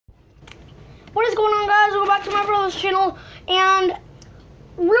What is going on, guys? Welcome back to my brother's channel. And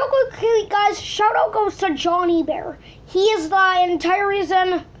real quickly, guys, shout out goes to JOHNNYBEAR. He is the entire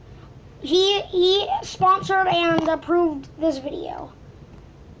reason he sponsored and approved this video.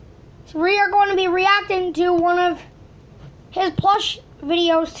 So we are going to be reacting to one of his plush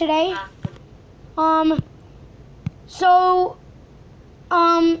videos today.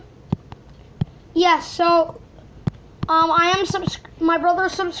 My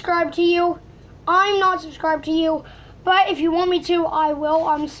brother's subscribed to you. I'm not subscribed to you, but if you want me to, I will.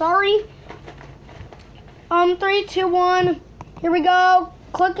 I'm sorry. 3, 2, 1. Here we go.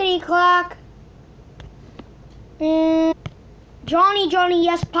 Clickety clack. And Johnny,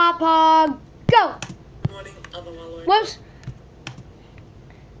 yes, Papa, go. Morning, other Wario. Whoops.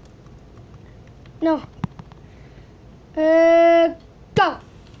 No. Go.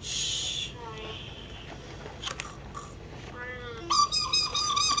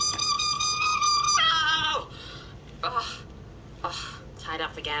 Tied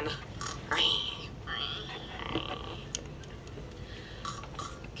up again. Okay.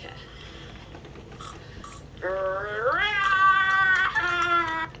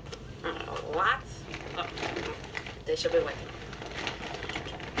 What? Oh, they should be waking up.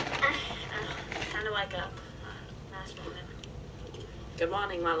 Time to wake up. Last moment. Good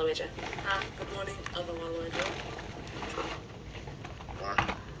morning, Waluigi. Good morning, other Waluigi.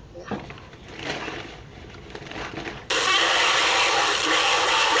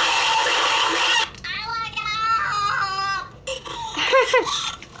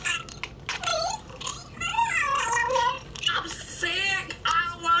 I'm sick.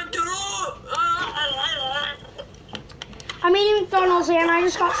 I don't want to do. I'm eating McDonald's and I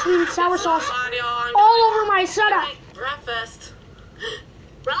just got sweet and sour sauce all over my setup. Breakfast.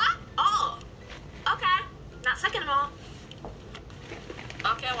 Really? Oh. Okay. Not sick anymore.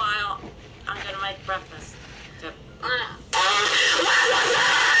 Okay, well, I'm gonna make breakfast. Yep.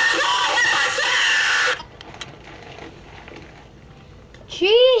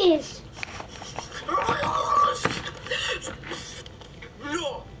 Jeez.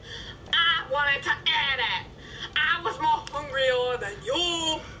 No, I wanted to eat it. I was more hungrier than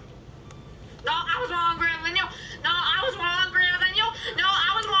you. No, I was more hungrier than you. No, I was more hungrier than you. No,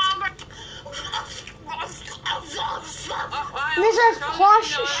 I was more hungry. This is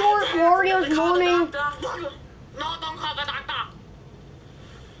plush short Wario's morning. No, don't call the doctor.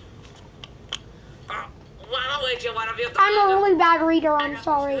 Waluigi, what have you done? I'm a really bad reader, I'm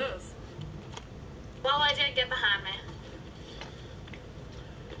sorry. Waluigi, get behind me.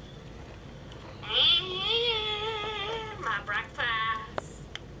 My breakfast.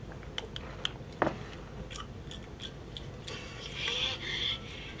 I'm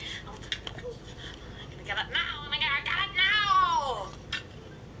gonna get it now. I'm gonna get it now.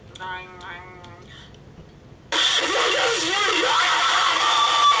 I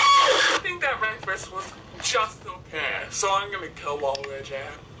think that breakfast was just okay, so I'm gonna kill Waluigi.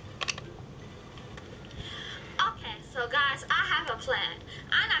 Okay, so guys, I have a plan.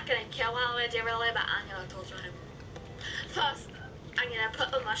 I'm not gonna kill Waluigi really, but I'm gonna torture him. First, I'm gonna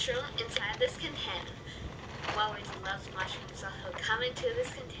put a mushroom inside this container. Waluigi loves mushrooms, so he'll come into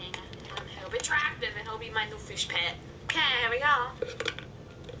this container and he'll be trapped and then he'll be my new fish pet. Okay, here we go.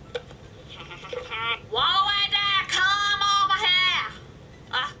 Waluigi, come over here!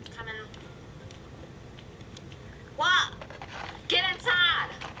 Come in. What? Get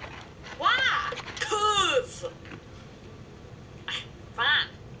inside! Why? 'Cause. Fine.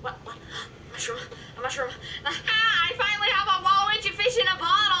 What? Mushroom? A mushroom? I finally have a Waluigi fish in a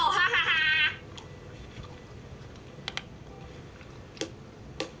bottle! Ha ha ha!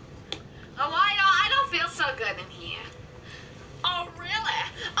 Wario, I don't feel so good in here. Oh, really?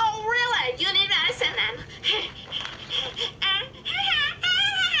 Oh, really? You need medicine then?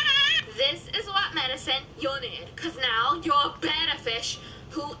 This is what medicine you need, because now you're a better fish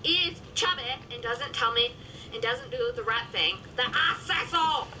who is chubby and doesn't tell me and doesn't do the right thing that I say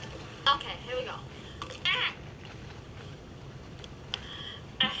so. Okay, here we go.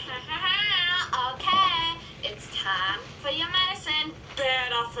 Okay, it's time for your medicine,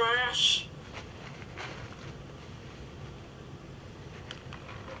 better fish.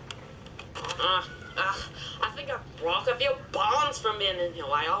 I think I broke a few bones from being in here.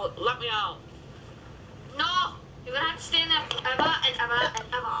 Let me out. No, you're gonna have to stay in there forever and ever and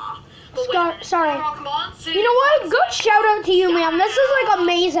ever. But wait a minute. Sorry. Come on. You know what? Good shout out to you, ma'am. This is like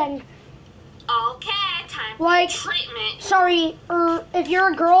amazing. Okay, time for Like, treatment. sorry, if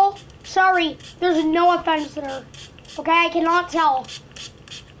you're a girl, sorry. There's no offense there. Okay, I cannot tell.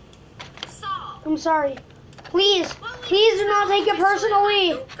 I'm sorry. Please do not take it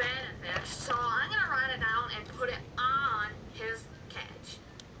personally. So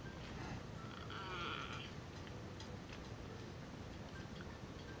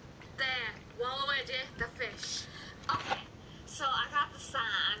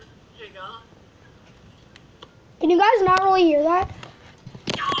sign. Here you go. Can you guys not really hear that?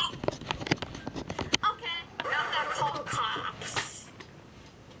 Okay, now I'm gonna call the cops.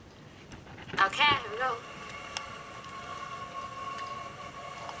 Okay, here we go.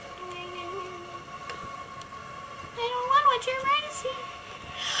 I don't want what you're ready to see.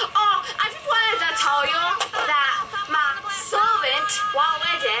 Oh, I just wanted to tell you that my servant,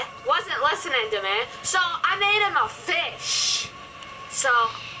 Wario, wasn't listening to me, so I made him a fish. So,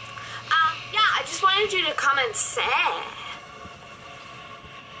 yeah, I just wanted you to come and say.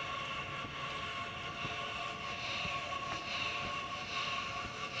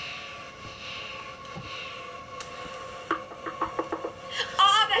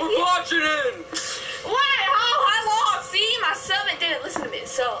 We're watching in! Wait, hello, see, my servant didn't listen to me,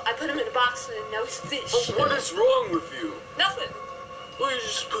 so I put him in a box with no fish. Oh, what is wrong with you? Nothing. Well, you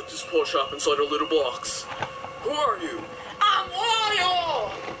just put this poor shop inside a little box. Who are you? I'm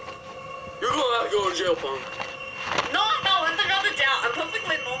Wario! You're gonna have to go to jail, punk. No, I'm not going to jail. I'm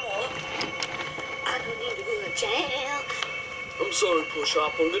perfectly normal. I don't need to go to jail. I'm sorry, poor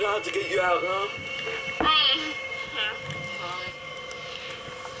shop. I'm gonna have to get you out now.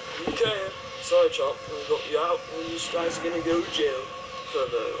 Okay, sorry, Chop. I got you out, and you guys are gonna go to jail for a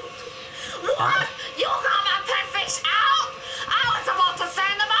very long time. What? You got my pet fish out? I was about to stay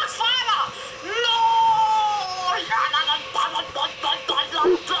in the box forever. No!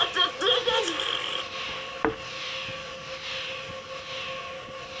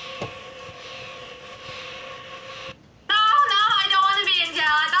 No, I don't want to be in jail.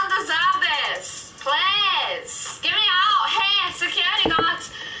 I don't deserve this. Please, get me out. Hey, security guards.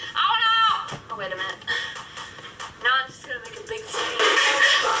 Oh, wait a minute. Now I'm just gonna make a big scene.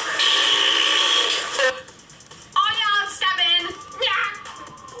 Oh yeah, step in. Yeah.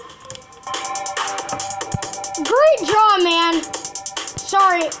 Great job, man.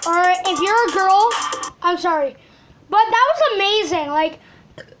 Sorry, or if you're a girl, I'm sorry. But that was amazing. Like,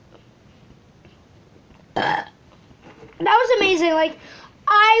 that was amazing. Like,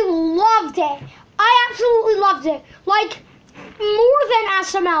 I loved it. I absolutely loved it. Like, more than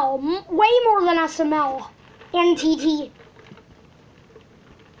SML. Way more than SML and TT.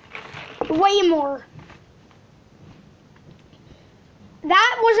 Way more.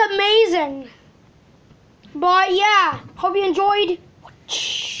 That was amazing. But yeah, hope you enjoyed.